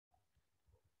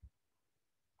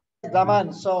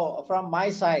Daman. So from my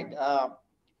side,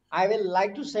 I will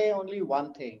like to say only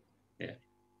one thing. Yeah.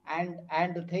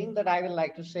 And the thing that I will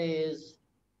like to say is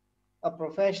a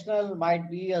professional might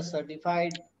be a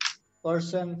certified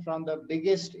person from the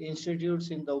biggest institutes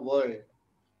in the world.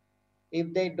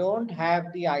 If they don't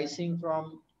have the icing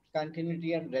from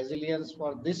continuity and resilience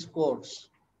for this course,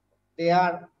 they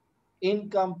are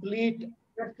incomplete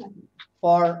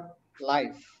for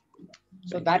life.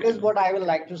 So Thank that you. is what I will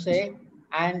like to say.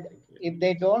 And Thank you. if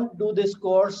they don't do this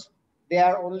course, they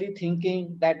are only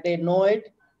thinking that they know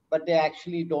it, but they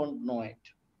actually don't know it.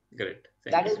 Great.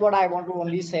 Thank That you. is what I want to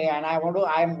only say. And I'm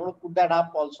going to put that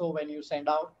up also when you send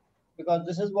out, because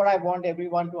this is what I want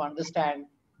everyone to understand,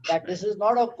 that Right. this is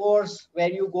not a course where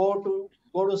you go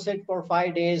to sit for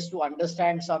 5 days to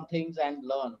understand some things and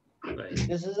learn. Right.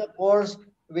 This is a course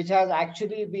which has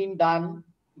actually been done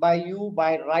by you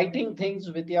by writing things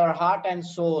with your heart and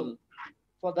soul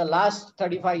for the last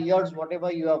 35 years.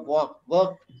 Whatever you have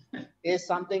worked is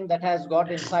something that has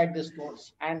got inside this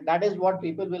course, and that is what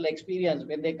people will experience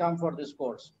when they come for this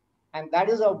course. And that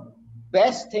is a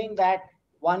best thing that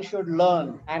one should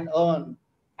learn and earn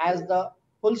as the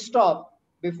full stop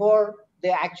before they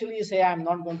actually say, I'm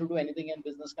not going to do anything in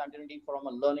business continuity from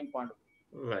a learning point of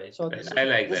view. Right. So Right. this is I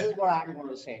like this that. is what I'm going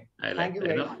to say. I Thank like you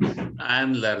that. very much.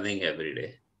 I'm learning every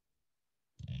day.